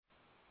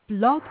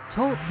Blog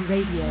Talk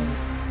Radio.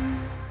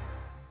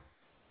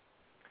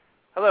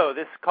 Hello,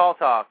 this is Call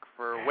Talk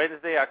for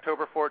Wednesday,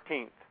 October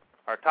 14th.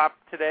 Our topic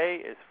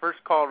today is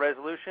first call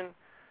resolution,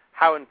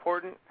 how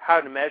important,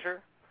 how to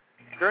measure.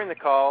 During the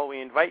call,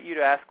 we invite you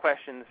to ask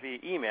questions via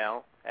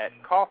email at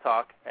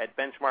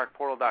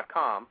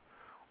calltalk@benchmarkportal.com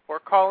or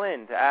call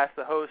in to ask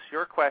the host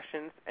your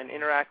questions and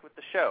interact with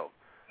the show.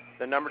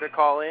 The number to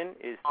call in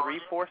is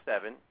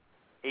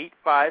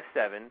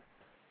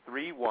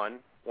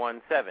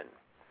 347-857-3117.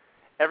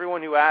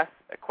 Everyone who asks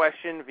a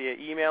question via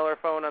email or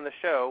phone on the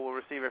show will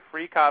receive a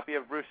free copy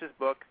of Bruce's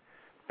book,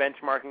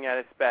 Benchmarking at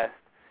Its Best,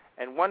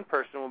 and one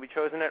person will be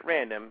chosen at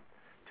random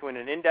to win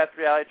an in-depth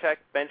reality check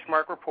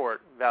benchmark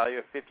report value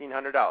of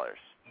 $1,500.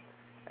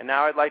 And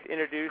now I'd like to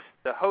introduce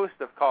the host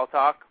of Call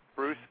Talk,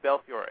 Bruce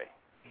Belfiore.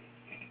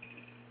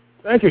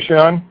 Thank you,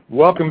 Sean.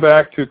 Welcome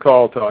back to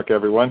Call Talk,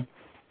 everyone.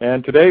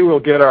 And today we'll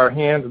get our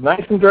hands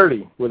nice and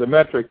dirty with a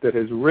metric that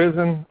has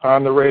risen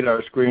on the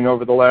radar screen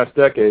over the last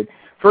decade,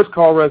 first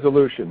call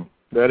resolution.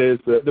 That is,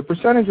 the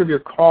percentage of your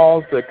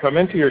calls that come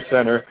into your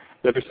center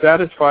that are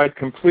satisfied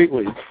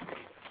completely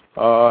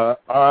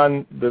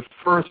on the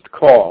first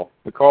call.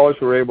 The callers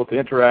who are able to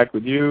interact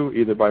with you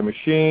either by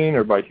machine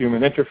or by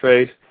human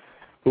interface,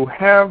 who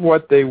have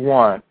what they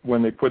want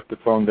when they put the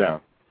phone down.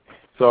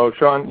 So,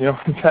 Sean, in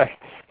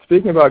fact,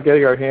 speaking about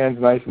getting our hands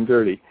nice and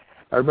dirty,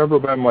 I remember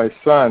when my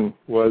son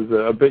was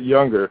a bit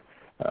younger,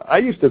 I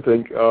used to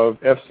think of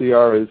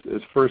FCR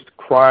as first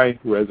cry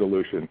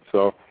resolution.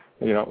 So,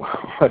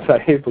 was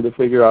I able to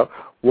figure out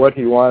what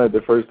he wanted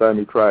the first time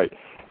he cried?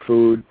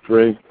 Food,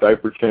 drink,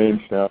 diaper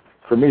change. Now,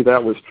 for me,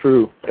 that was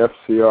true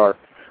FCR.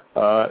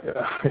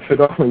 If it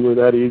only were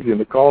that easy in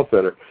the call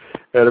center.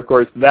 And, of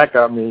course, that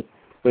got me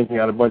thinking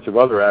on a bunch of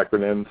other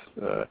acronyms.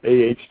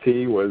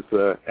 AHT was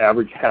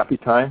average happy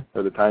time,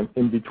 or the time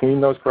in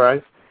between those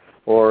cries,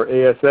 or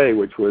ASA,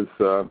 which was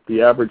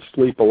the average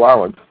sleep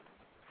allowance.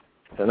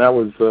 And that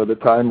was the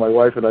time my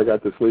wife and I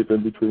got to sleep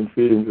in between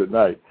feedings at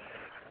night.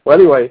 Well,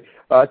 anyway,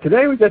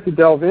 today we get to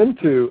delve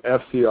into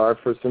FCR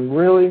for some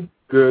really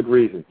good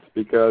reasons,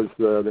 because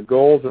the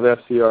goals of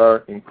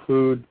FCR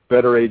include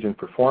better agent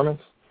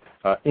performance,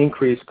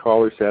 increased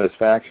caller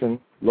satisfaction,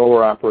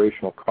 lower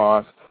operational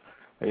costs.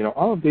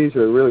 All of these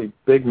are really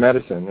big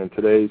medicine in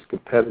today's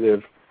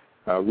competitive,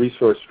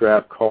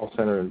 resource-strapped call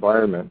center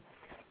environment.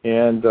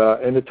 And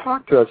to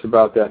talk to us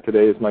about that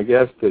today is my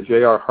guest,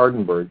 J.R.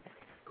 Hardenberg,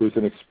 who's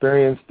an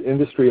experienced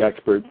industry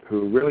expert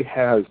who really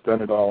has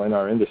done it all in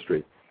our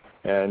industry.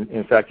 And,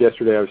 in fact,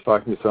 yesterday I was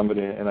talking to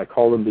somebody, and I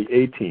called him the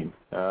A-Team,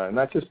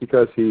 not just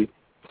because he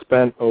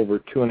spent over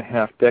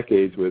 2.5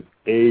 decades with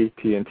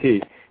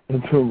AT&T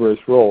in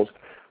numerous roles,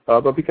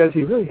 but because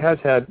he really has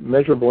had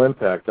measurable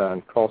impact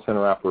on call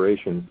center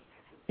operations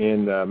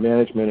in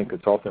management and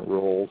consultant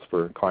roles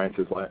for clients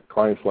like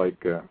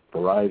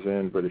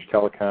Verizon, British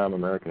Telecom,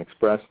 American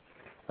Express,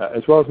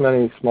 as well as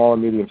many small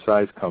and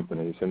medium-sized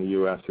companies in the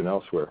U.S. and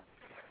elsewhere.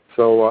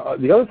 So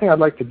the other thing I'd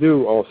like to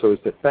do also is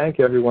to thank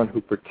everyone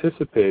who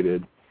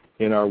participated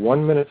in our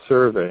 1-minute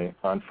survey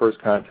on first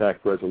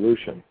contact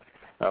resolution.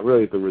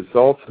 Really, the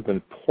results have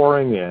been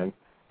pouring in,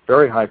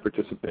 very high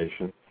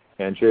participation,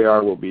 and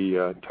JR will be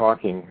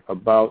talking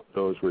about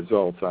those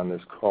results on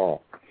this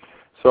call.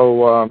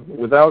 So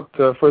without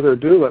further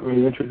ado, let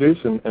me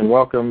introduce and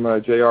welcome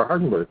J.R.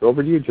 Hardenberg.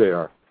 Over to you,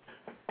 J.R.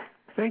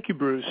 Thank you,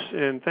 Bruce,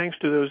 and thanks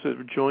to those that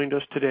have joined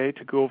us today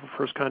to go over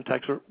first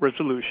contact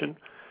resolution.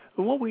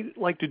 And what we'd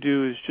like to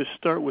do is just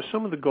start with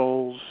some of the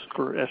goals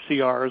for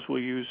FCRs.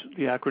 We'll use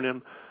the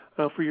acronym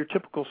for your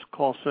typical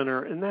call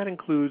center, and that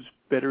includes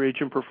better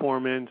agent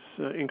performance,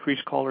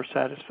 increased caller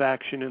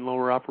satisfaction, and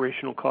lower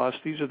operational costs.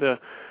 These are the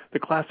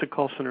classic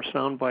call center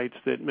sound bites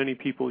that many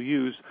people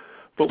use,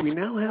 but we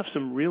now have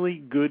some really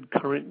good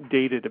current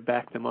data to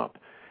back them up.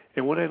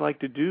 And what I'd like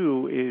to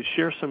do is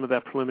share some of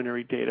that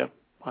preliminary data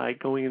by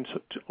going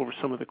over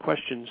some of the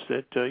questions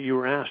that you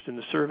were asked in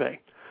the survey.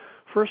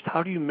 First,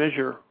 how do you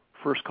measure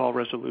first call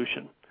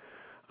resolution?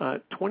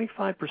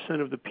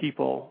 25% of the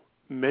people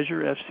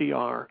measure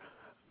FCR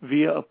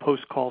via a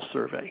post-call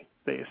survey.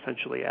 They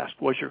essentially ask,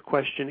 was your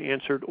question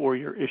answered or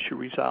your issue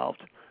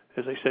resolved?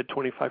 As I said,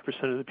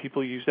 25% of the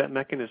people use that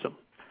mechanism.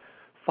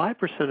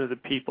 5% of the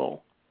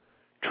people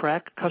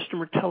track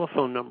customer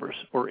telephone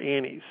numbers, or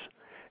ANIs.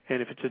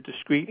 And if it's a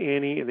discrete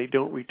ANI and they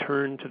don't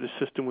return to the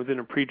system within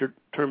a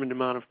predetermined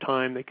amount of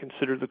time, they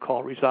consider the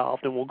call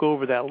resolved. And we'll go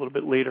over that a little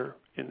bit later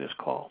in this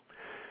call.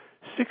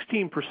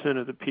 16%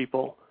 of the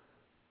people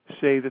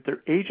say that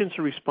their agents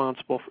are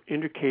responsible for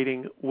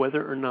indicating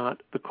whether or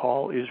not the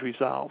call is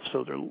resolved.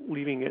 So they're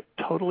leaving it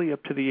totally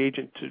up to the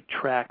agent to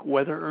track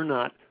whether or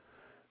not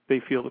they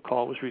feel the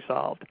call was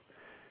resolved.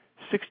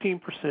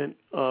 16%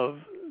 of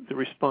the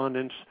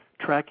respondents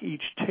track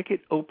each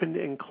ticket opened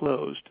and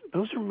closed.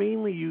 Those are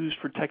mainly used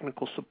for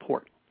technical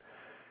support.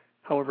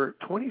 However,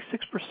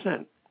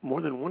 26%,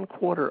 more than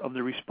 1/4 of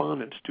the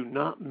respondents, do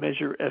not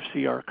measure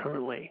FCR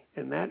currently,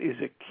 and that is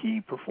a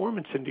key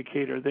performance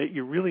indicator that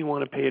you really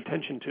want to pay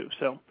attention to.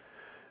 So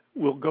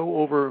we'll go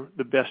over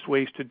the best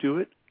ways to do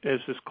it as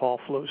this call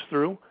flows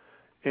through,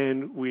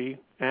 and we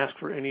ask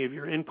for any of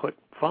your input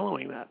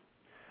following that.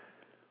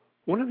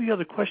 One of the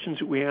other questions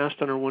that we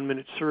asked on our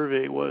 1-minute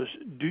survey was,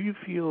 do you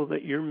feel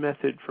that your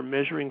method for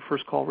measuring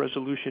first call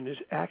resolution is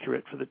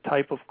accurate for the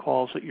type of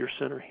calls that your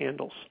center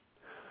handles?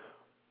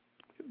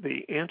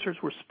 The answers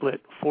were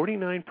split.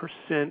 49%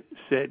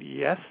 said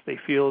yes, they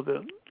feel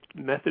the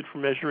method for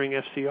measuring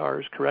FCR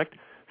is correct.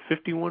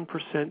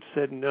 51%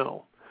 said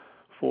no.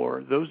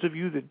 For those of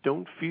you that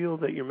don't feel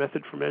that your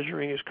method for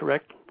measuring is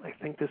correct, I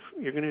think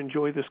you're going to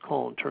enjoy this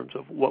call in terms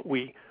of what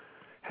we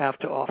have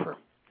to offer.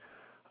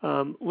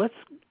 Let's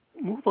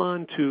move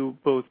on to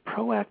both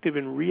proactive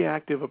and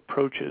reactive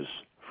approaches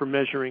for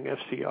measuring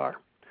FCR.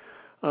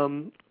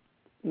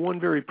 One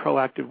very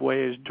proactive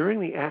way is during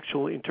the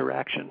actual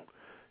interaction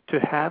to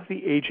have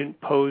the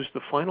agent pose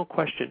the final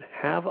question,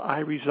 have I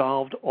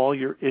resolved all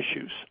your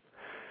issues?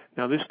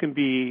 Now, this can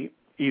be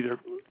either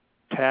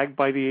tagged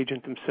by the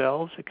agent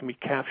themselves, it can be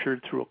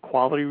captured through a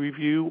quality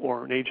review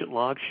or an agent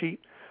log sheet.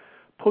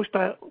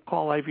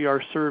 Post-call IVR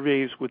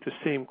surveys with the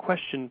same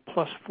question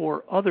plus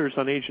 4 others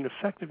on agent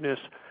effectiveness,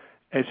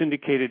 as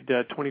indicated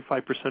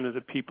 25% of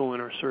the people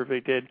in our survey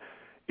did,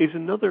 is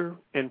another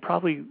and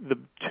probably the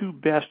 2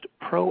 best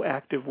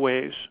proactive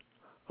ways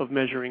of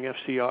measuring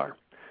FCR.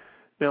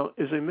 Now,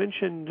 as I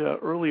mentioned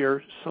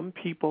earlier, some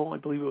people, I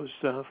believe it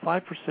was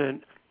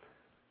 5%,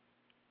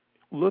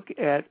 look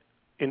at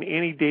an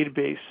ANI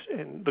database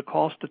and the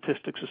call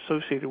statistics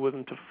associated with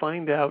them to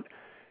find out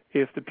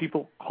if the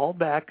people call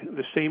back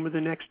the same or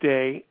the next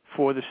day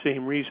for the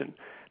same reason.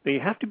 Now, you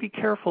have to be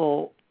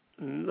careful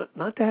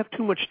not to have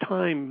too much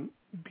time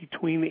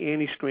between the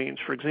ANI screens.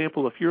 For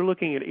example, if you're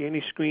looking at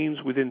ANI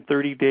screens within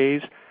 30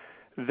 days,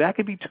 that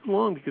could be too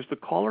long because the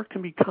caller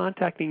can be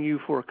contacting you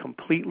for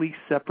completely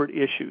separate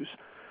issues.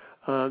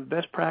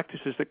 Best practice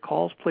is that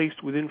calls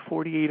placed within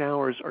 48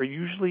 hours are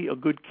usually a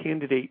good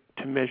candidate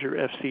to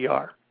measure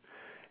FCR.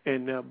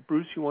 And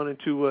Bruce, you wanted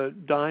to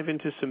dive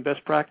into some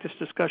best practice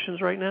discussions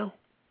right now?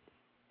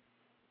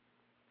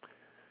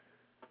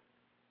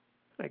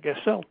 I guess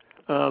so.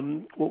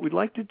 What we'd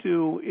like to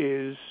do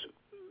is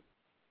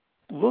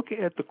look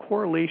at the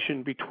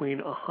correlation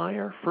between a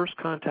higher first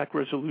contact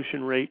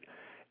resolution rate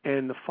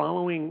and the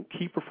following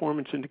key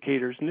performance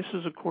indicators, and this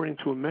is according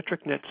to a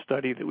MetricNet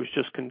study that was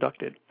just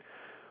conducted.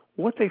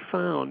 What they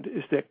found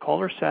is that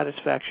caller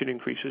satisfaction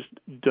increases.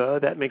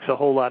 That makes a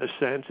whole lot of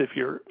sense. If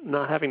you're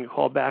not having to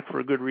call back for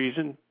a good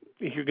reason,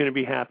 you're going to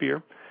be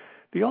happier.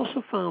 They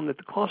also found that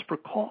the cost per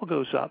call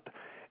goes up,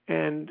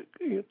 and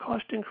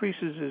cost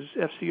increases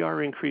as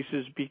FCR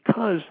increases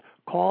because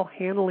call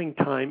handling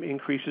time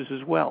increases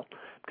as well,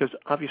 because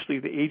obviously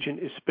the agent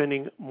is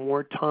spending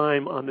more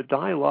time on the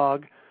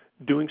dialogue,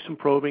 doing some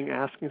probing,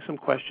 asking some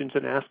questions,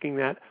 and asking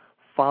that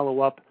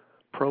follow-up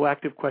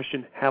proactive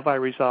question, have I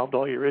resolved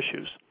all your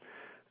issues?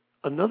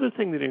 Another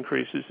thing that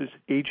increases is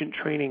agent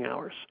training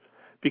hours,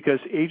 because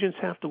agents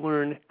have to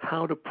learn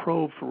how to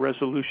probe for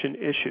resolution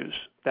issues.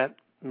 That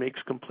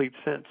makes complete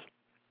sense.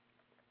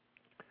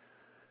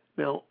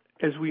 Now,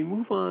 as we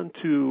move on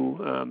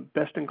to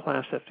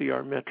best-in-class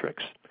FCR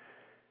metrics,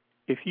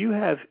 if you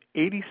have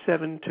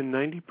 87 to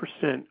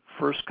 90%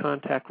 first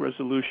contact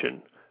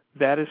resolution,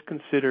 that is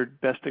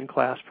considered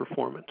best-in-class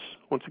performance.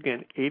 Once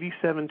again,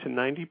 87 to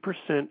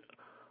 90%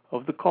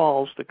 of the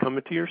calls that come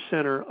into your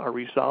center are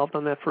resolved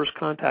on that first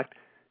contact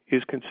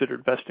is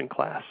considered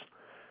best-in-class.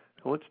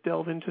 Now let's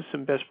delve into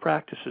some best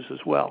practices as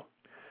well.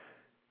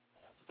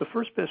 The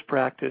first best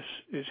practice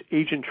is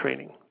agent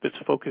training that's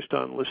focused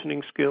on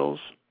listening skills,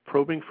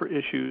 probing for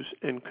issues,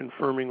 and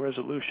confirming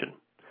resolution.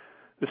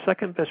 The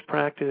second best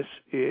practice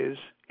is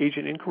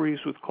agent inquiries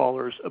with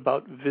callers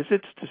about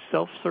visits to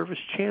self-service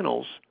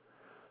channels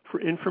for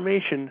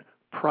information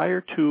prior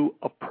to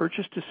a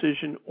purchase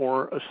decision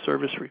or a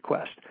service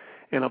request.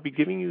 And I'll be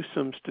giving you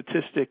some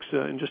statistics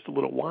in just a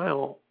little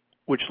while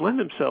which lend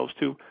themselves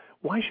to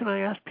why should I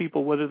ask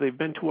people whether they've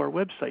been to our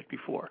website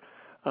before?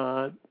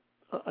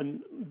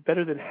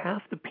 Better than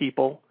half the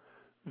people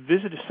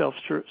visit a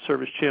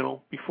self-service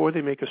channel before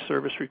they make a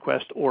service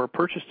request or a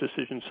purchase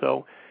decision.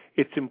 So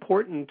it's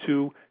important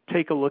to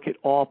take a look at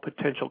all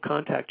potential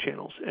contact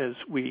channels. As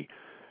we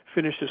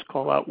finish this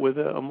call out with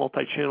a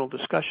multi-channel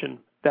discussion,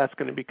 that's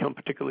going to become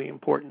particularly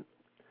important.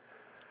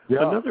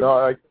 Yeah,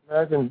 I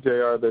imagine,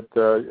 JR, that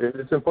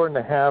it's important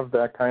to have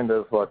that kind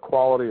of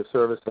quality of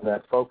service and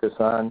that focus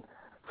on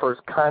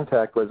first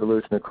contact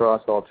resolution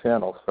across all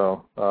channels.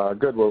 So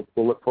good, we'll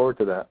look forward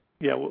to that.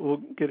 Yeah,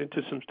 we'll get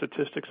into some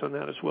statistics on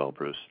that as well,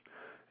 Bruce.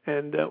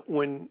 And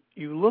when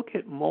you look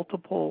at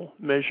multiple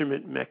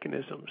measurement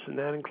mechanisms, and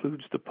that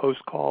includes the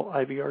post-call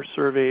IVR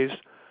surveys,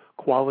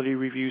 quality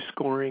review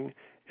scoring,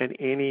 and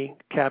ANI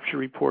capture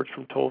reports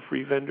from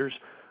toll-free vendors,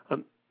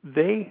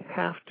 they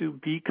have to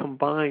be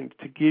combined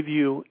to give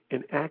you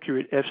an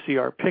accurate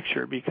FCR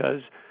picture,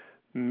 because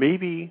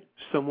maybe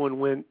someone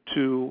went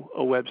to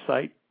a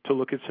website to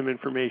look at some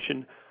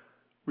information,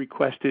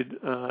 requested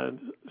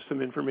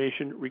some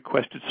information,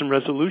 requested some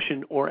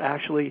resolution, or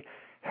actually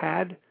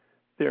had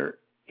their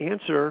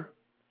answer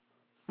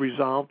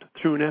resolved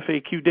through an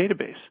FAQ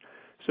database.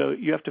 So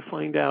you have to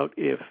find out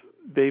if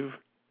they've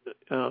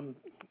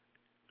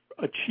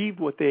achieved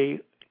what they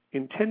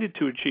intended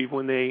to achieve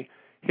when they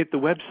hit the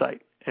website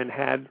and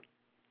had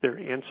their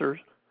answers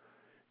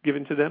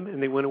given to them,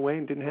 and they went away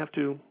and didn't have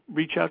to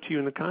reach out to you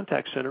in the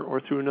contact center or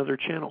through another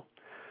channel.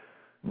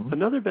 Mm-hmm.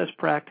 Another best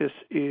practice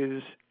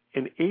is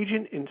an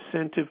agent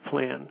incentive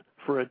plan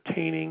for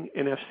attaining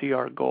an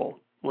FCR goal.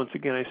 Once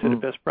again, I said a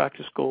best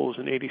practice goal is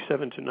an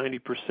 87 to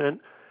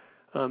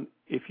 90%.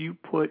 If you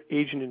put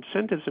agent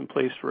incentives in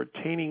place for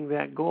attaining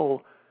that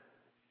goal,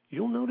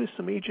 you'll notice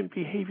some agent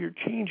behavior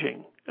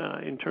changing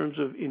in terms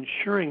of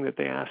ensuring that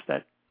they ask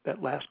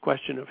that last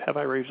question of, have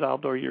I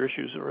resolved all your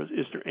issues, or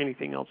is there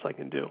anything else I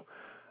can do?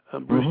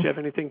 Bruce, do you have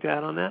anything to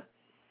add on that?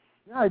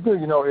 Yeah, I do.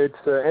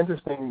 It's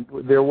interesting.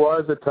 There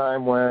was a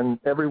time when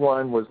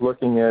everyone was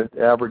looking at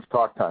average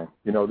talk time.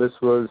 This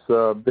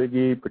was Big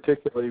E,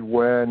 particularly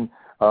when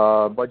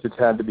budgets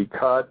had to be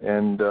cut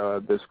and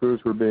the screws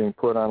were being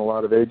put on a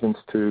lot of agents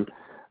to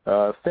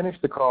finish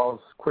the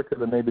calls quicker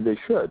than maybe they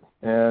should.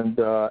 And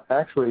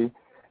actually,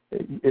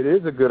 it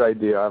is a good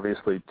idea,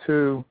 obviously,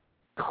 to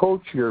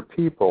coach your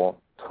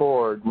people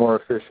toward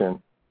more efficient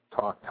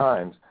talk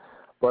times.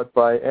 But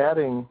by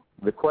adding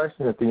the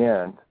question at the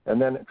end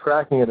and then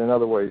tracking it in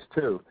other ways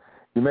too,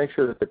 you make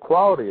sure that the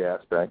quality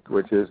aspect,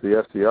 which is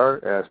the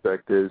FCR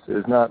aspect, is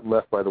not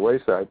left by the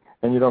wayside,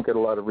 and you don't get a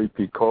lot of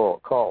repeat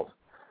calls.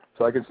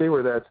 So I can see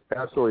where that's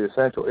absolutely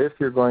essential. If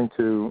you're going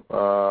to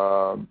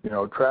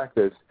track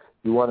this,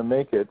 you want to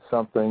make it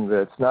something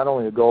that's not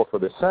only a goal for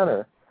the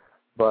center,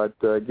 but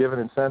give an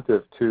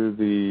incentive to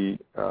the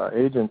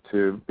agent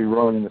to be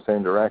rowing in the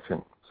same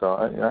direction. So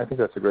I think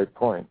that's a great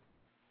point.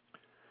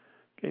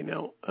 Okay,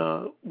 now,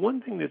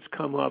 one thing that's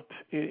come up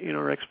in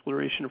our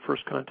exploration of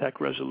first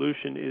contact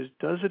resolution is,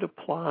 does it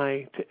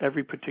apply to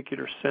every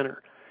particular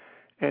center?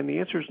 And the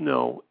answer is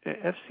no.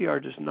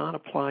 FCR does not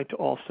apply to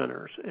all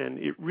centers, and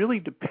it really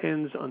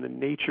depends on the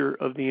nature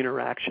of the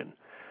interaction.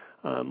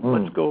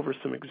 Let's go over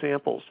some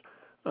examples.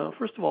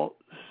 First of all,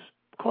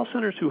 call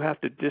centers who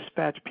have to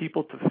dispatch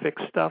people to fix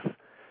stuff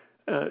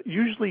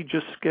usually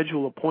just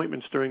schedule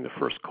appointments during the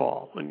first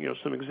call. And,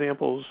 some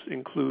examples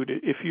include,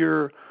 if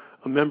you're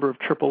a member of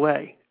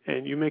AAA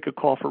and you make a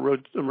call for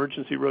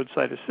emergency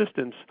roadside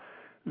assistance,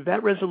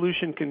 that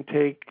resolution can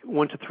take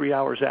 1 to 3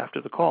 hours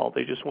after the call.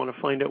 They just want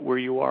to find out where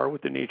you are,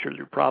 what the nature of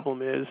your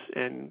problem is,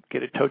 and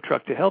get a tow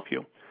truck to help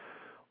you.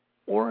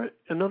 Or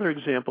another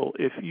example,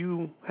 if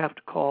you have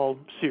to call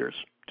Sears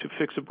to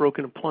fix a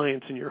broken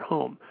appliance in your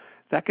home,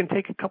 that can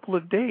take a couple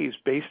of days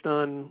based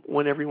on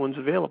when everyone's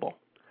available.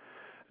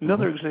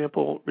 Another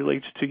example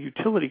relates to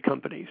utility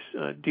companies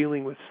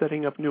dealing with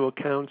setting up new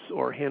accounts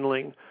or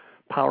handling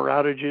power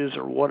outages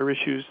or water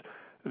issues.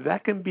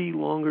 That can be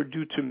longer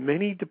due to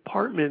many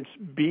departments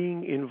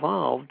being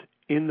involved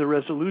in the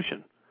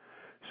resolution.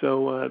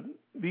 So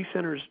these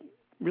centers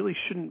really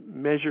shouldn't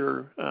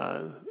measure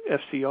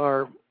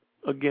FCR.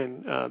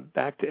 Again,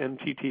 back to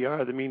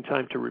MTTR, the mean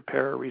time to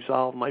repair or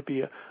resolve might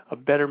be a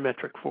better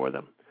metric for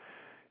them.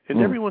 And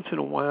every once in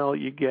a while,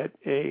 you get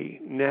a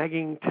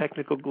nagging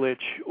technical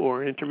glitch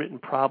or an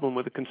intermittent problem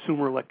with a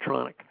consumer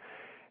electronic.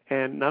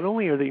 And not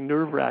only are they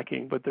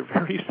nerve-wracking, but they're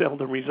very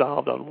seldom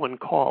resolved on one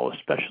call,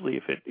 especially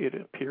if it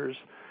appears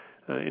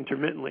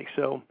intermittently.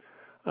 So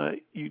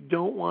you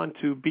don't want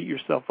to beat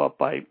yourself up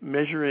by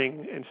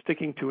measuring and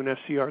sticking to an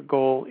FCR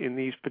goal in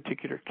these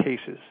particular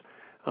cases.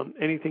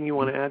 Anything you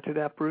want to add to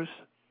that, Bruce?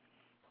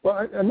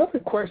 Well, another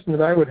question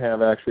that I would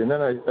have, actually, and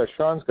then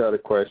Sean's got a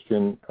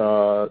question,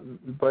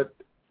 but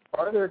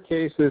are there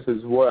cases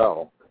as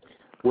well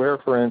where,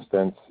 for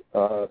instance,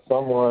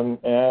 someone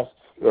asks,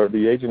 or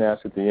the agent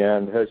asks at the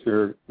end, has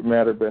your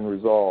matter been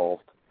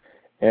resolved?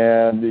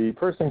 And the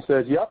person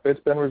says, yep,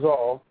 it's been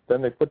resolved.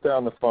 Then they put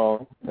down the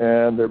phone,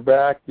 and they're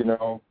back,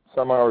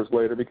 some hours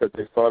later because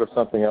they thought of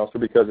something else or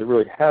because it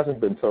really hasn't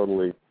been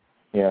totally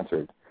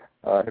answered.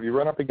 Have you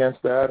run up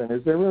against that? And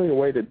is there really a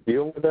way to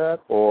deal with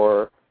that,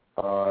 or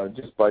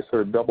just by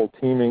sort of double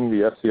teaming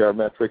the FCR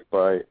metric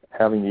by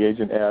having the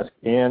agent ask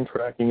and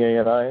tracking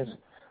ANIs?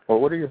 Or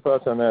what are your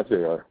thoughts on that,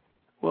 JR?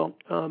 Well,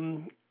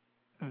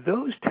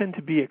 those tend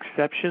to be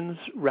exceptions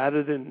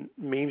rather than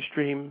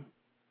mainstream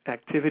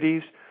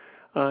activities.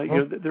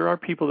 There are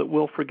people that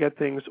will forget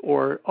things,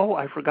 or,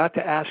 I forgot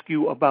to ask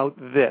you about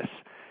this.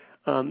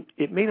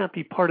 It may not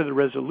be part of the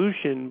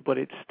resolution, but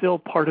it's still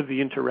part of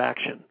the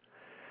interaction.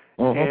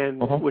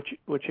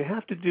 What you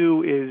have to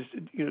do is,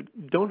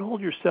 don't hold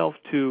yourself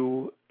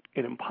to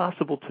an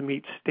impossible to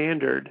meet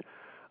standard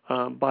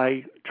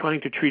by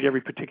trying to treat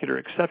every particular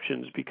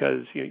exceptions,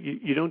 because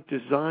you don't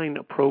design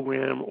a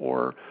program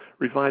or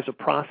revise a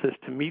process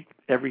to meet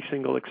every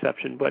single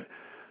exception. But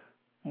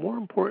more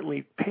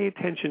importantly, pay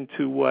attention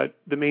to what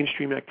the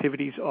mainstream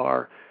activities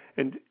are,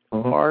 and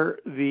are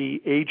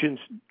the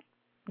agents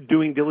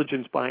doing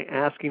diligence by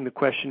asking the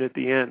question at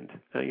the end?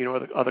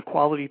 Are the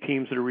quality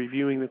teams that are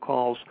reviewing the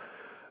calls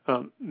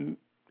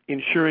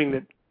ensuring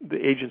that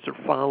the agents are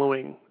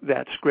following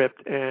that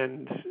script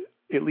and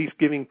at least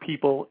giving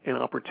people an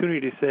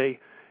opportunity to say,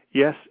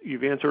 yes,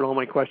 you've answered all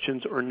my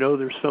questions, or no,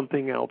 there's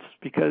something else,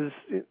 because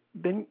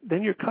then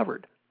you're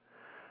covered.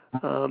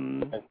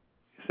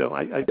 So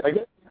I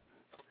guess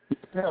you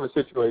could have a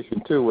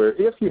situation, too, where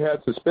if you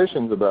had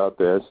suspicions about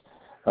this,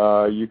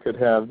 you could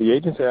have the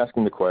agents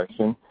asking the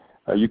question.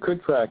 You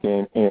could track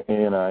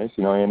ANIs,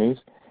 ANEs.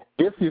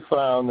 If you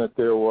found that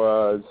there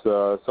was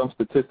some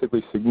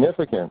statistically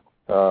significant,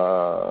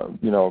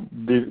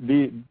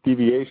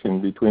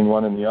 deviation between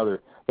one and the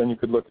other, then you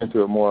could look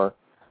into it more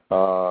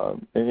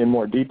in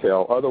more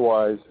detail.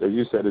 Otherwise, as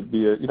you said, it'd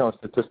be a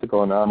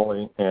statistical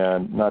anomaly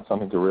and not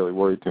something to really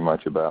worry too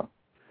much about.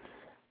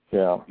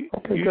 Yeah.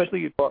 Okay.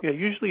 Usually,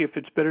 if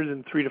it's better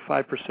than 3 to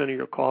 5% of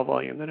your call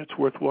volume, then it's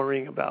worth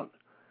worrying about.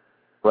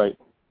 Right.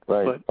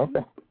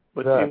 Okay.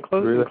 But in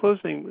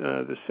closing,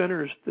 the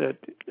centers that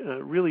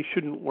really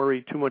shouldn't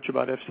worry too much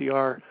about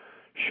FCR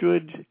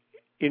should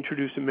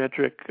introduce a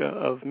metric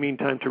of mean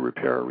time to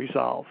repair or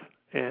resolve.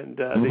 And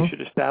they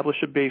should establish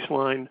a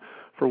baseline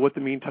for what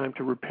the mean time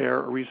to repair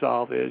or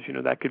resolve is.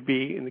 That could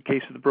be in the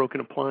case of the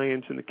broken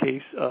appliance, in the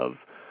case of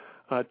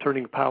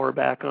turning power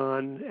back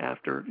on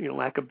after,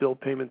 lack of bill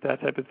payment, that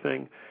type of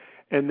thing.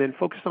 And then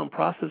focus on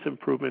process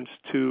improvements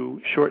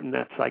to shorten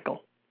that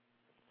cycle.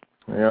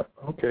 Yeah,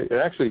 okay.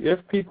 Actually,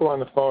 if people on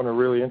the phone are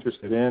really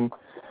interested in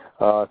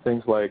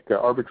things like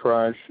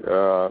arbitrage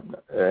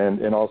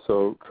and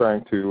also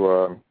trying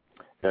to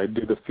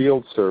do the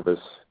field service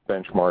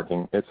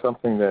benchmarking, it's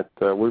something that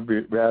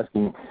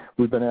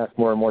we've been asked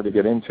more and more to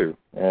get into.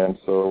 And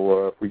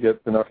so if we get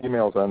enough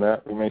emails on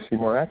that, we may see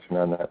more action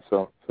on that.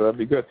 So that'd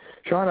be good.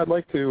 Sean, I'd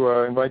like to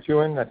invite you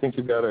in. I think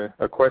you've got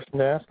a question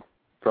to ask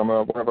from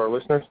one of our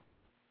listeners.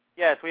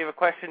 Yes, we have a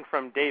question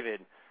from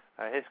David.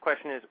 His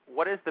question is,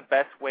 what is the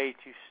best way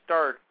to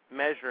start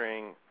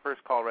measuring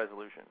first call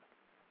resolution?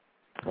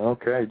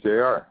 Okay,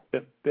 JR.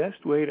 The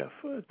best way to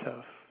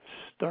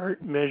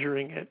start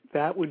measuring it,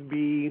 that would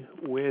be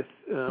with,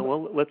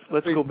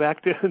 let's go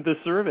back to the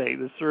survey.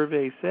 The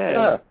survey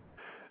said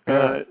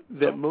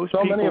that most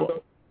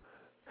people...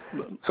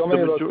 So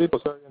many of those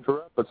people, sorry to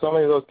interrupt, but so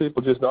many of those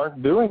people just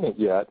aren't doing it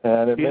yet,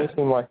 and it may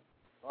seem like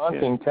a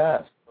daunting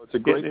task. So it's a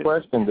great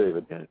question,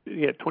 David.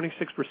 Yeah,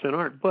 26%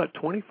 aren't, but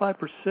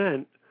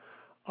 25%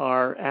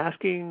 are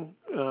asking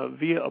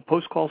via a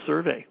post-call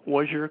survey,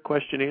 was your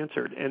question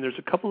answered? And there's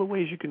a couple of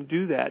ways you can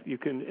do that. You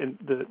can, and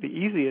the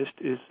easiest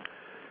is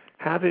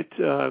have it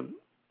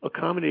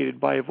accommodated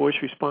by a voice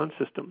response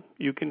system.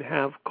 You can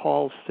have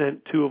calls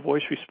sent to a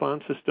voice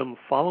response system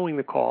following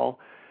the call,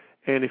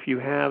 and if you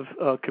have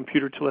a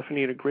computer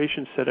telephony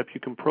integration set up, you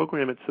can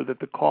program it so that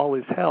the call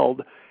is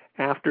held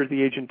after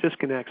the agent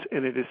disconnects,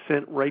 and it is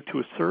sent right to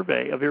a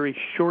survey, a very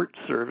short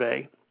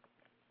survey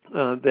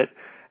that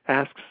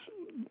asks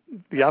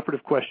the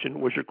operative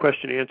question, was your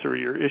question answered or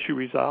your issue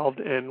resolved,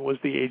 and was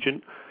the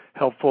agent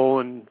helpful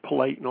and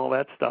polite and all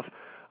that stuff.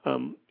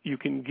 You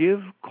can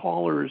give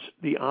callers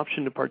the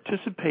option to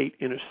participate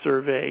in a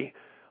survey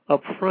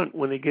up front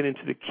when they get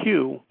into the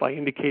queue by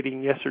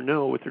indicating yes or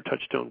no with their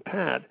touchtone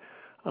pad.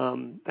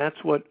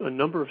 That's what a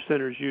number of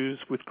centers use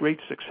with great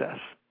success.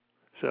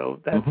 So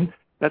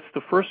that's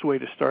the first way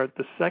to start.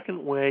 The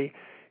second way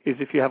is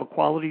if you have a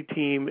quality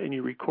team and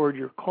you record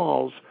your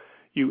calls,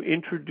 you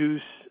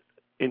introduce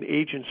an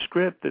agent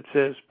script that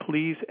says,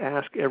 please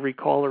ask every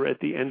caller at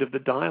the end of the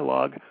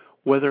dialogue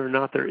whether or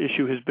not their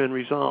issue has been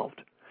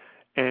resolved.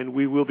 And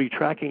we will be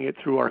tracking it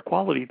through our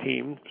quality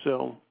team,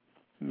 so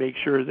make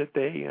sure that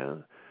they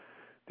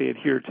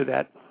adhere to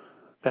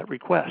that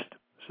request.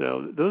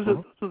 So those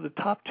are the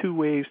top two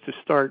ways to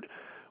start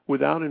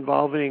without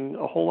involving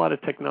a whole lot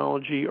of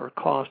technology or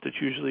cost. It's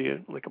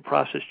usually like a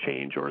process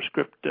change or a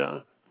script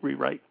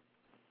rewrite.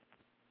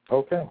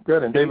 Okay,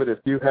 good. And David, if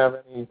you have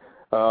any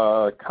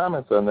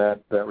comments on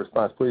that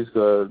response, please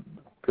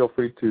feel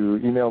free to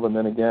email them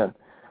in again.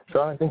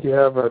 Sean, I think you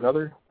have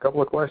another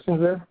couple of questions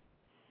there.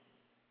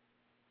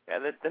 Yeah,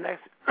 the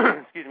next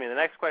the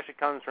next question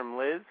comes from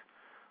Liz.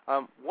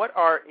 What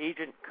are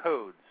agent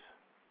codes?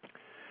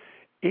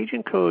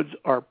 Agent codes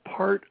are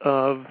part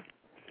of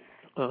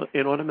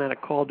an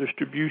automatic call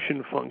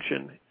distribution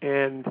function,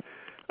 and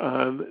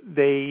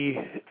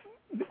they're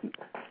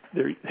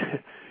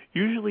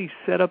usually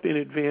set up in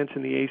advance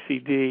in the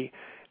ACD.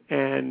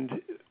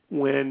 And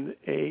when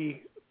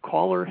a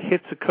caller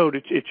hits a code,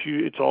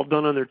 it's all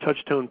done on their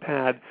touchtone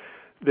pad.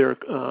 Their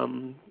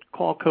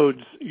call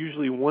codes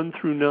usually 1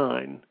 through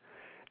 9,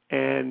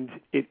 and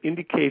it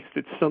indicates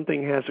that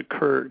something has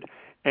occurred.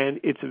 And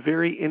it's a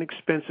very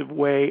inexpensive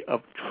way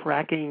of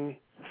tracking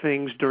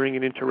things during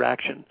an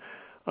interaction.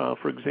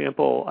 For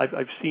example,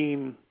 I've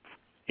seen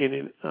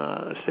in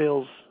a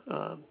sales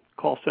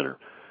call center,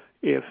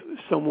 if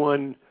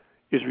someone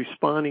is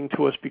responding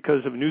to us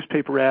because of a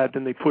newspaper ad,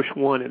 then they push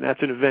 1, and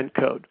that's an event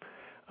code.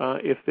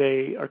 If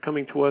they are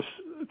coming to us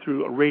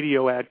through a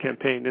radio ad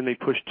campaign, then they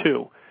push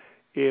 2.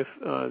 If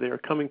they are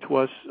coming to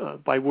us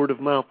by word of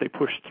mouth, they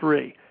push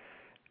 3.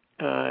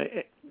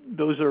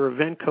 Those are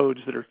event codes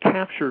that are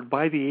captured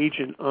by the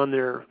agent on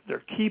their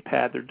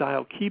keypad, their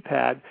dial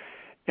keypad,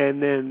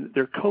 and then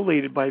they're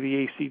collated by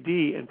the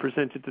ACD and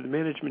presented to the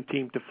management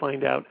team to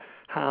find out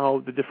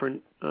how the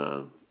different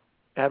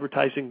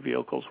advertising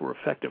vehicles were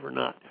effective or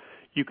not.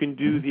 You can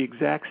do the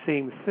exact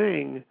same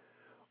thing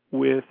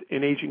with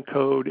an agent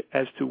code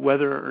as to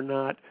whether or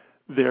not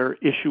their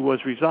issue was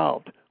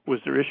resolved. Was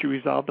their issue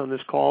resolved on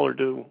this call, or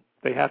do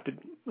they have to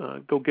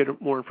go get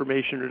more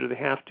information, or do they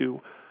have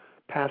to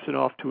pass it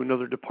off to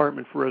another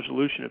department for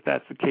resolution? If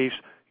that's the case,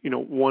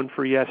 1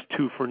 for yes,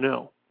 2 for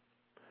no.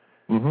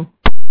 Mm-hmm.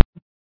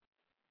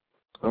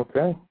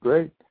 Okay,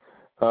 great.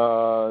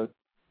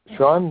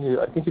 Sean,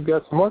 I think you've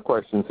got some more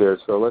questions there,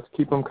 so let's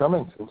keep them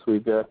coming since we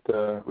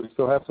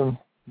still have some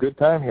good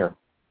time here.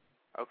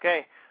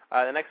 Okay.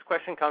 The next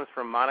question comes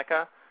from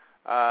Monica.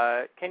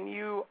 Can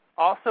you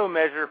also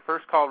measure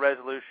first call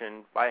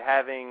resolution by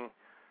having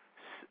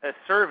a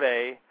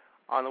survey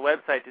on the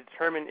website to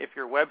determine if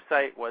your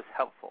website was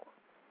helpful?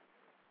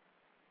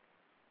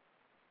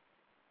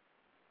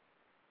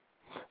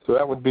 So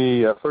that would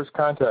be first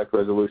contact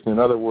resolution. In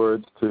other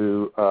words,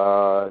 to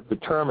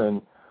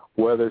determine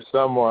whether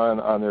someone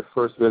on their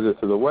first visit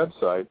to the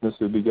website, this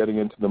would be getting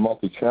into the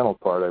multi-channel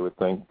part, I would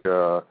think,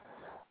 JR,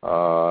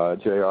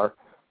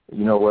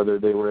 whether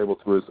they were able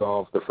to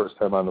resolve the first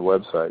time on the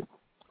website.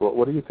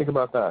 What do you think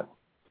about that?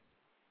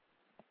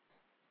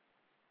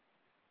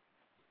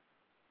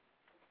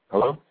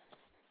 Hello?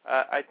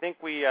 I think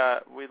we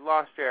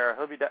lost JR.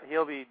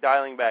 He'll be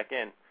dialing back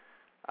in.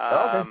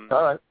 Okay,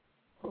 all right.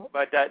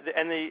 But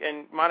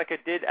and Monica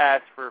did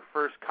ask for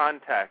first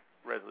contact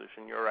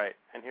resolution. You're right.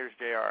 And here's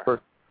JR.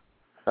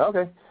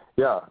 Okay.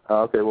 Yeah.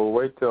 Okay. We'll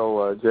wait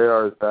till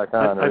JR is back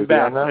on. I'm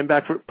back. I'm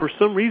back. For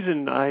some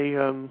reason,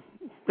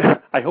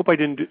 I hope I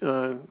didn't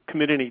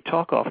commit any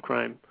talk-off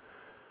crime.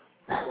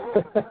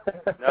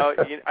 No,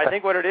 I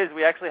think what it is,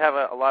 we actually have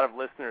a lot of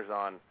listeners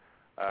on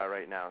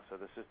right now, so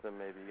the system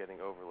may be getting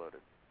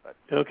overloaded. But.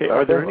 Okay.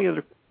 Are there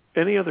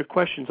any other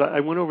questions? I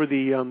went over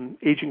the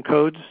agent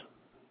codes.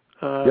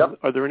 Yep.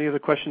 Are there any other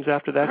questions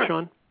after that,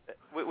 Sean?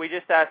 We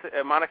just asked,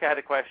 Monica had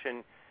a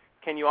question.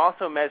 Can you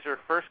also measure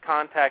first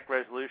contact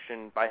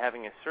resolution by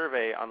having a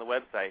survey on the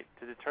website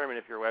to determine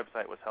if your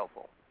website was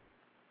helpful?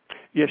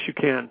 Yes, you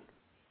can.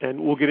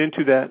 And we'll get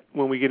into that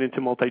when we get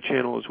into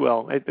multi-channel as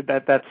well.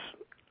 That's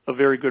a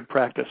very good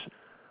practice.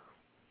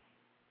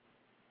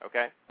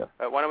 Okay.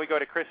 Why don't we go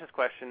to Chris's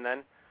question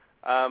then?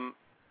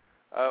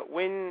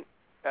 When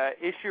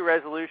issue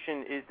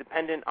resolution is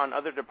dependent on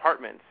other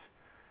departments,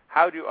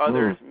 how do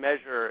others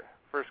measure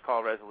first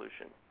call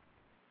resolution?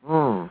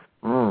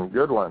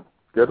 Good one.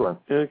 Good one.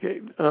 Okay.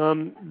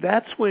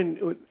 That's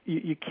when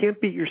you can't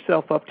beat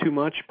yourself up too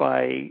much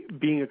by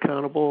being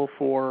accountable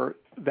for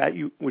that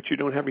which you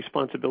don't have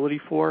responsibility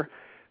for.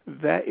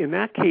 That in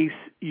that case,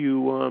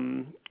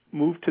 you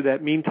move to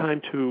that mean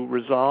time to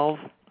resolve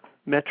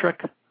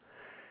metric,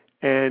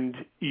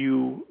 and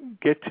you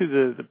get to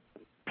the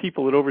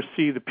people that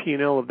oversee the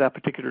P&L of that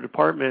particular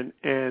department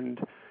and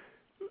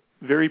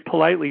very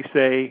politely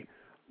say,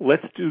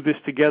 let's do this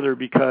together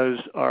because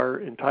our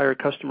entire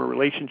customer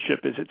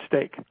relationship is at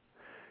stake.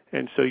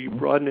 And so you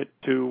broaden it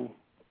to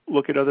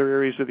look at other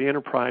areas of the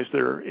enterprise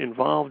that are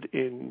involved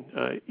in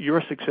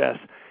your success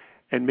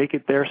and make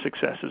it their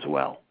success as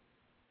well.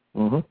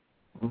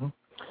 Mm-hmm. Mm-hmm.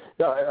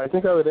 Yeah, I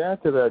think I would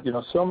add to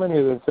that, so many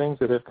of the things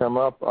that have come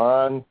up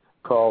on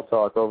Call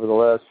Talk over the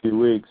last few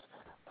weeks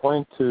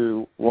point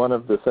to one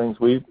of the things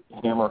we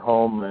hammer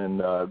home in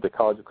the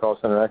College of Call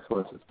Center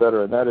Excellence, et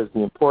cetera, and that is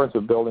the importance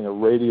of building a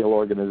radial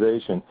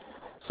organization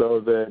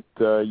so that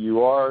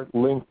you are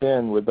linked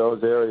in with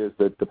those areas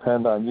that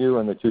depend on you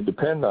and that you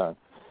depend on.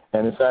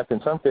 And in fact,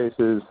 in some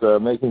cases,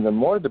 making them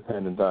more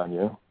dependent on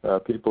you,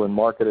 people in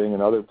marketing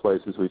and other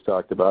places we've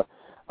talked about,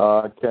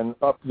 can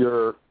up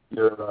your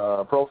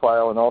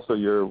profile and also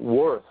your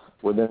worth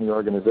within the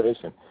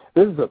organization.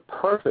 This is a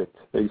perfect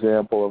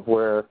example of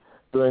where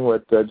doing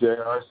what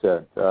JR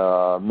said,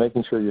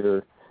 making sure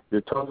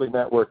you're totally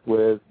networked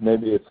with.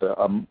 Maybe it's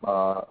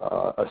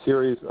a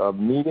series of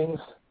meetings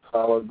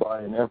followed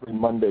by an every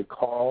Monday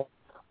call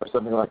or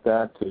something like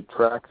that to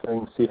track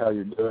things, see how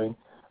you're doing.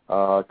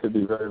 Could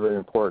be very, very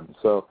important.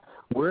 So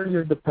where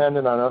you're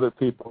dependent on other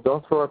people,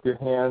 don't throw up your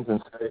hands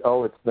and say,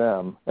 oh, it's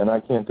them, and I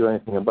can't do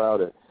anything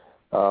about it.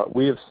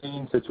 We have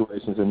seen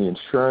situations in the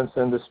insurance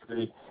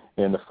industry,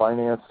 in the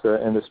finance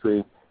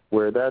industry,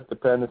 where that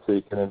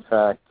dependency can, in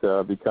fact,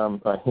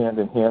 become a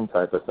hand-in-hand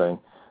type of thing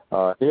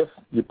if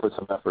you put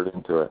some effort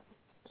into it.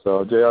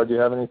 So, JR, do you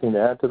have anything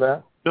to add to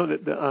that?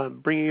 No,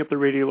 bringing up the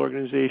radial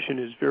organization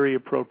is very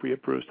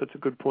appropriate, Bruce. That's a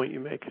good point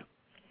you make.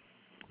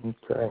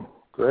 Okay,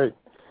 great.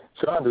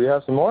 Sean, do we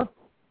have some more?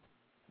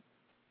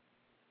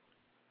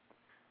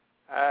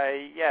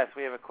 Yes,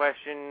 we have a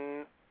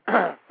question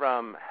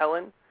from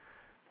Helen.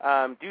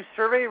 Do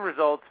survey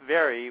results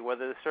vary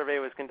whether the survey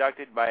was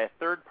conducted by a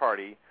third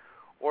party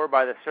or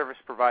by the service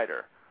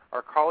provider?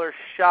 Are callers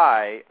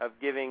shy of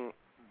giving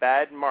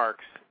bad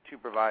marks to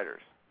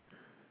providers?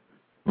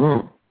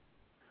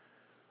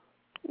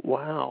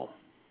 Wow.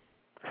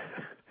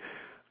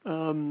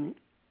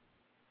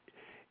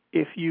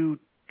 If you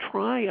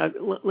try,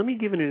 let me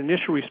give an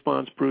initial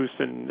response, Bruce,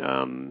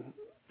 and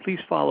please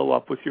follow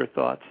up with your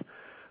thoughts.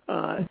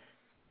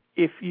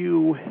 If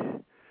you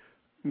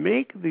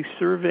make the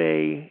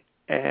survey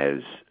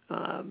as,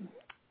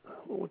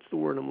 what's the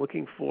word I'm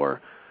looking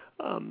for?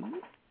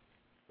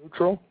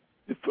 Neutral?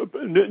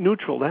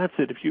 Neutral, that's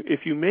it.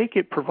 If you make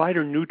it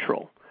provider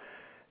neutral,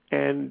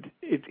 and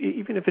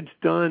even if it's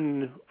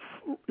done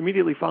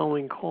immediately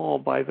following call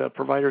by the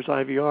provider's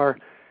IVR,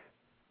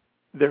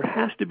 there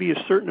has to be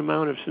a certain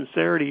amount of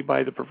sincerity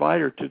by the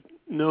provider to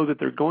know that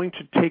they're going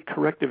to take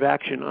corrective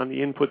action on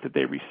the input that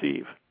they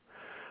receive.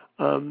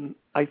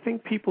 I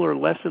think people are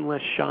less and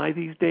less shy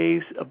these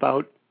days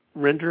about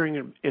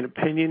rendering an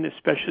opinion,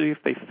 especially if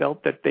they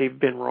felt that they've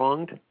been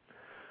wronged.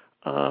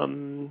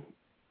 I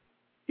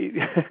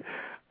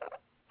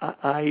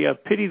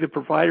pity the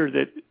provider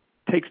that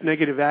takes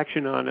negative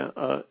action on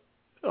a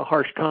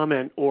harsh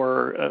comment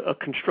or a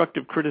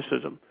constructive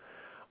criticism,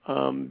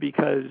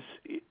 because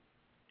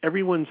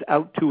everyone's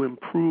out to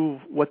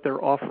improve what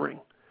they're offering.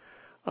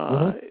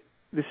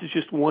 This is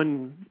just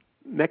one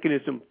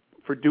mechanism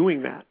for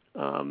doing that.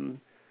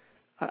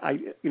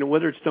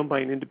 Whether it's done by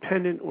an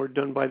independent or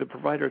done by the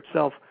provider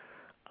itself,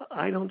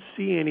 I don't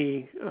see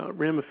any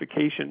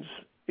ramifications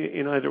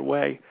in either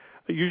way.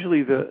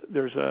 Usually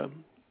there's a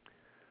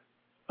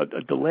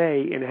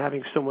delay in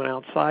having someone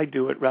outside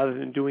do it rather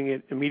than doing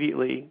it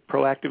immediately,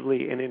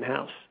 proactively, and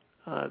in-house.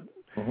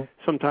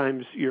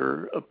 Sometimes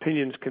your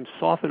opinions can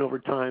soften over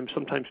time.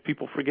 Sometimes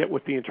people forget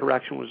what the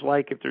interaction was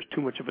like if there's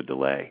too much of a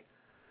delay,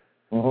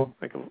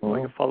 like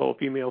a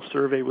follow-up email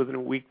survey within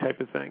a week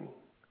type of thing.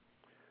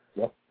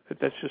 Yep. But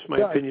that's just my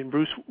opinion.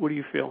 Bruce, what do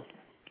you feel?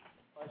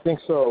 I think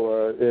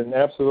so, and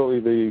absolutely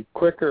the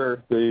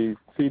quicker the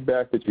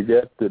feedback that you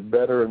get, the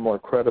better and more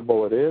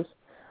credible it is.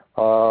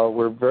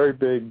 We're very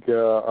big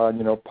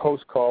on,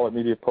 post-call,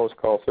 immediate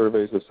post-call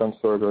surveys of some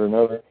sort or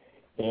another.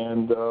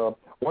 And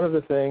one of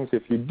the things,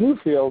 if you do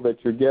feel that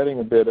you're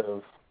getting a bit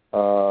of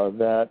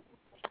that,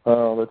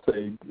 let's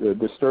say,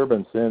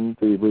 disturbance in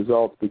the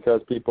results because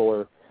people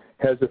are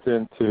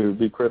hesitant to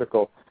be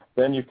critical,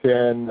 then you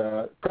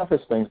can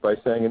preface things by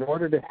saying, in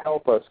order to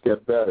help us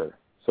get better.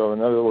 So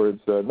in other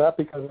words, not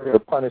because we're going to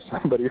punish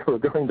somebody or we're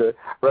going to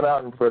run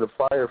out and try to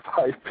fire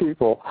 5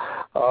 people,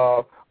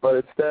 but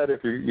instead,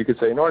 if you could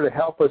say, in order to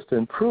help us to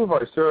improve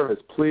our service,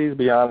 please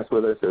be honest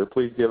with us or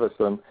please give us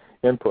some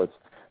inputs,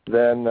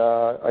 then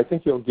I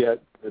think you'll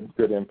get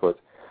good inputs.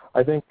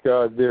 I think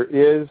there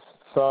is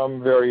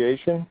some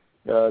variation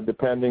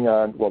depending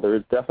on, there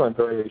is definite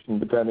variation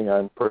depending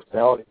on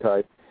personality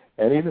type,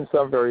 and even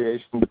some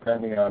variation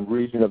depending on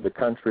region of the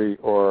country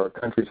or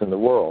countries in the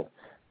world.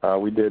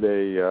 We did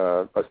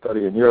a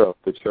study in Europe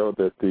that showed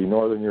that the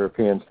Northern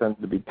Europeans tend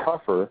to be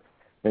tougher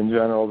in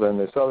general than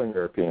the Southern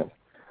Europeans.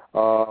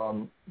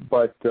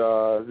 But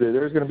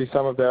there's going to be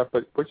some of that.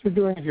 But what you're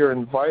doing is you're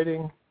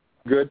inviting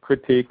good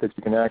critique that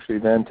you can actually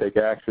then take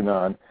action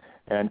on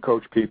and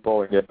coach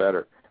people and get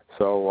better.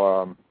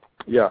 So,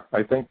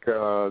 I think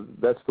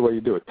that's the way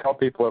you do it. Tell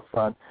people up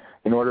front,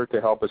 in order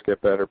to help us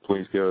get better,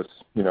 please give us,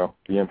 the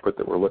input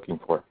that we're looking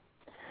for.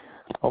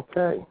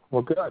 Okay,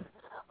 well, good.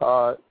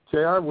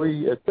 JR,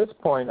 we, at this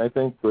point, I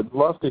think, would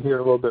love to hear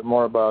a little bit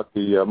more about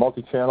the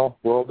multi-channel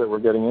world that we're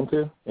getting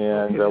into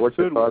and what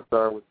your thoughts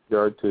are with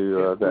regard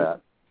to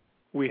that.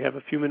 We have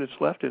a few minutes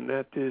left, and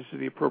that is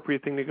the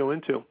appropriate thing to go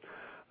into.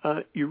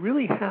 You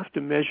really have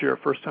to measure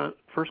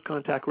first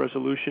contact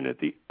resolution at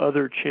the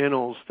other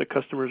channels that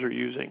customers are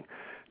using.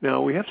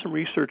 Now, we have some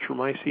research from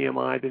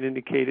ICMI that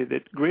indicated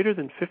that greater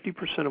than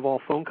 50% of all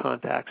phone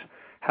contacts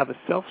have a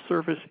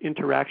self-service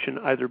interaction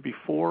either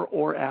before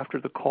or after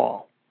the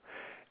call.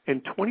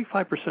 And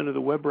 25% of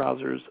the web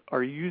browsers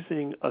are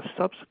using a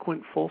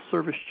subsequent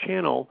full-service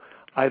channel,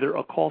 either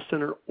a call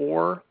center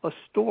or a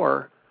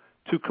store,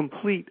 to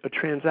complete a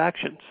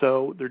transaction.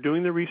 So they're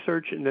doing the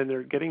research, and then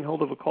they're getting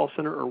hold of a call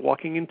center or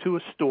walking into a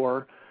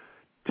store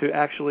to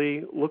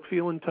actually look,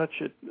 feel, and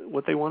touch at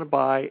what they want to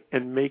buy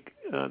and make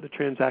the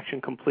transaction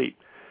complete.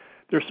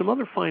 There's some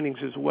other findings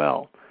as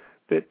well,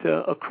 that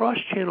a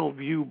cross-channel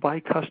view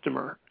by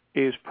customer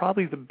is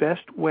probably the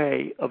best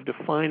way of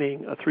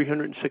defining a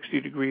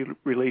 360-degree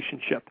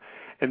relationship.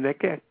 And that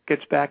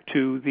gets back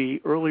to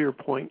the earlier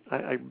point,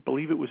 I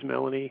believe it was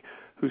Melanie,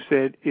 who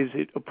said, is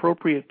it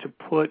appropriate to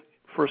put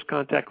first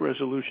contact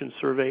resolution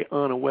survey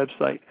on a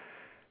website?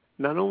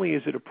 Not only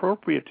is it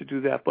appropriate to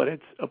do that, but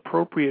it's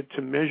appropriate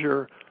to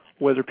measure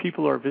whether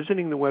people are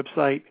visiting the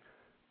website,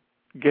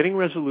 getting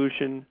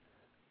resolution,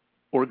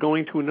 or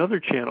going to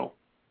another channel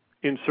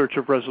in search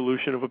of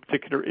resolution of a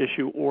particular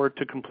issue or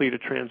to complete a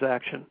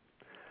transaction.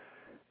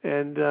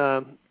 And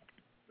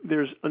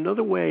there's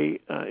another way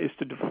is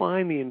to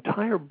define the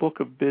entire book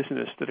of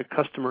business that a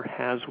customer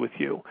has with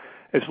you.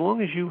 As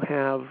long as you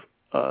have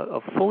a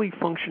fully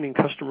functioning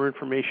customer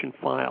information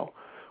file,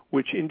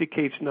 which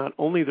indicates not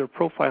only their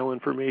profile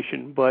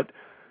information, but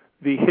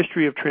the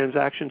history of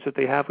transactions that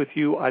they have with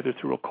you, either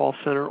through a call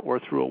center or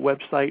through a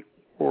website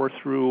or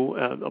through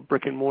a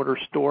brick-and-mortar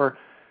store,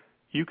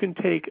 you can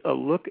take a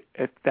look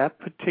at that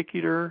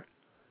particular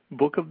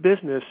book of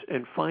business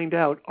and find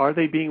out, are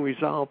they being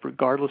resolved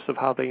regardless of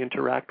how they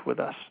interact with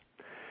us?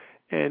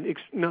 And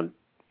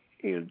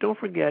don't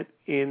forget,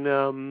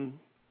 in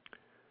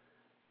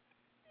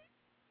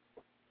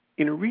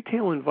in a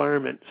retail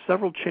environment,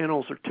 several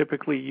channels are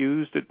typically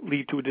used that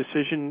lead to a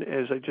decision,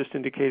 as I just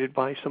indicated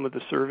by some of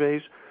the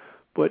surveys.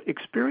 But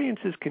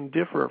experiences can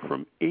differ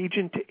from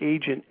agent to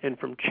agent and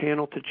from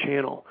channel to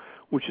channel,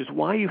 which is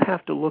why you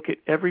have to look at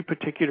every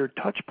particular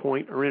touch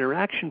point or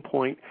interaction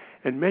point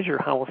and measure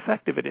how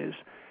effective it is.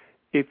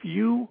 If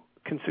you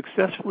can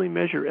successfully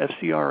measure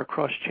FCR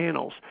across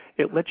channels,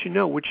 it lets you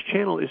know which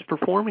channel is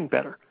performing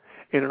better.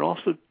 And it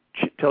also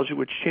tells you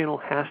which channel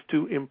has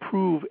to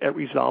improve at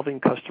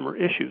resolving customer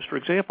issues. For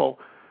example,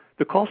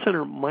 the call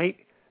center might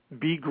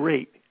be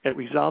great at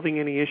resolving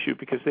any issue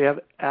because they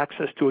have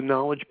access to a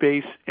knowledge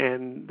base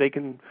and they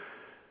can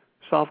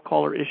solve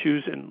caller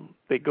issues and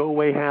they go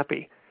away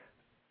happy.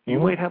 You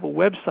might have a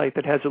website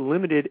that has a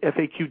limited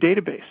FAQ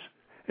database.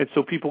 And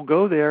so people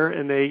go there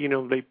and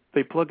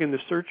they plug in the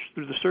search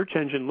through the search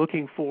engine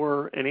looking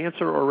for an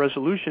answer or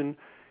resolution.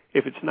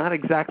 If it's not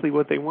exactly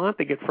what they want,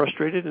 they get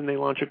frustrated and they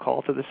launch a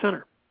call to the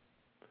center.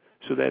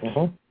 So that's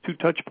two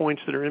touch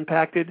points that are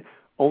impacted.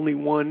 Only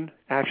one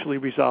actually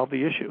resolved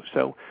the issue.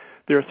 So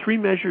there are three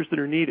measures that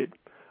are needed: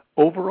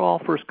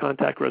 overall first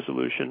contact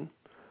resolution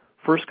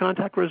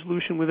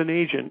with an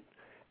agent,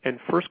 and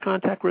first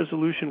contact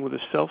resolution with a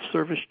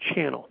self-service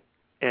channel.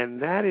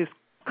 And that is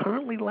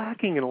currently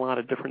lacking in a lot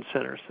of different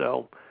centers.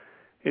 So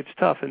it's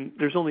tough. And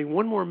there's only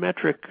one more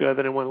metric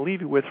that I want to leave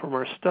you with from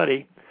our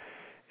study,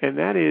 and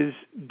that is,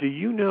 do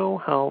you know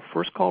how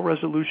first call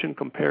resolution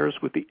compares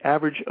with the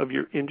average of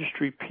your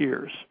industry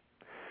peers?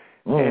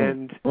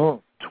 And 22%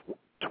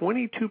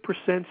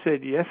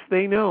 said yes,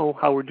 they know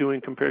how we're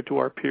doing compared to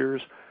our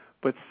peers,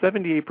 but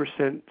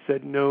 78%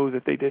 said no,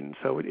 that they didn't.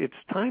 So it's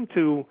time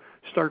to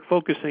start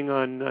focusing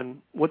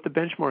on what the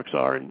benchmarks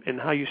are and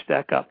how you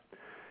stack up.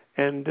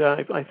 And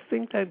I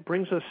think that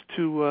brings us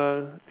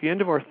to the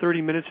end of our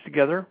 30 minutes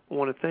together. I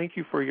want to thank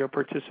you for your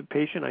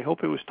participation. I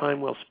hope it was time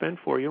well spent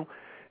for you.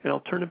 And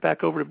I'll turn it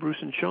back over to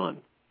Bruce and Sean.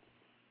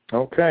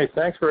 Okay,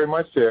 thanks very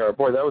much, JR.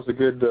 Boy, that was a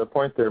good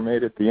point there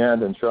made at the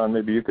end. And Sean,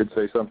 maybe you could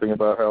say something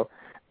about how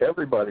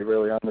everybody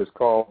really on this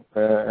call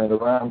and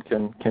around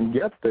can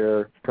get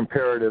their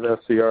comparative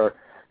FCR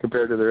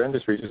compared to their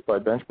industry just by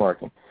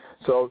benchmarking.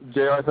 So,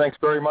 JR, thanks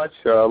very much.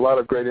 A lot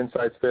of great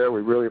insights there.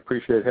 We really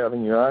appreciate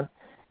having you on.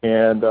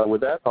 And with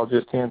that, I'll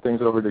just hand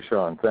things over to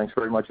Sean. Thanks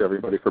very much,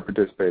 everybody, for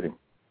participating.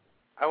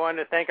 I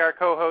wanted to thank our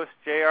co-host,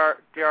 J.R.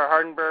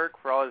 Hardenberg,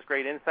 for all his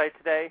great insight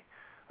today.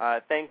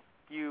 Thank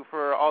you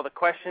for all the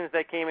questions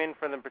that came in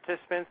from the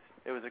participants.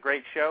 It was a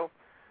great show.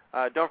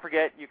 Don't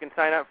forget, you can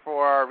sign up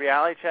for our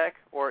reality check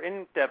or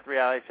in-depth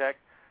reality check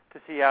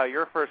to see how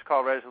your first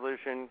call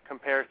resolution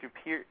compares to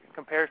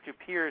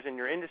peers in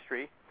your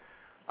industry.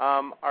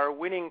 Our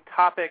winning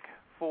topic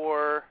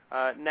for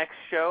next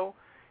show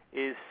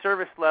is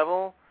service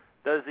level.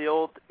 Does the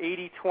old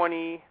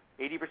 80-20,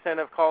 80%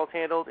 of calls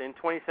handled in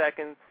 20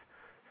 seconds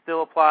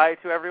still apply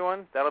to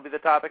everyone? That'll be the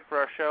topic for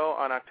our show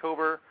on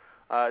October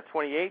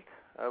 28th.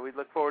 We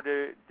look forward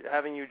to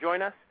having you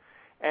join us.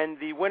 And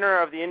the winner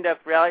of the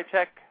in-depth reality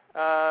check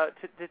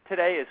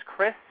today is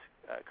Chris.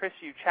 Chris,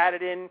 you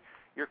chatted in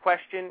your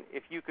question.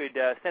 If you could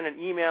send an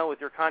email with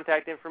your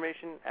contact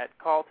information at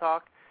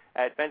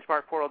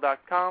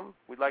calltalk@benchmarkportal.com.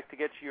 We'd like to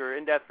get you your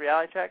in-depth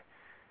reality check.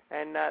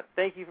 And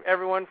thank you,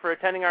 everyone, for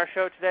attending our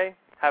show today.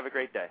 Have a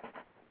great day.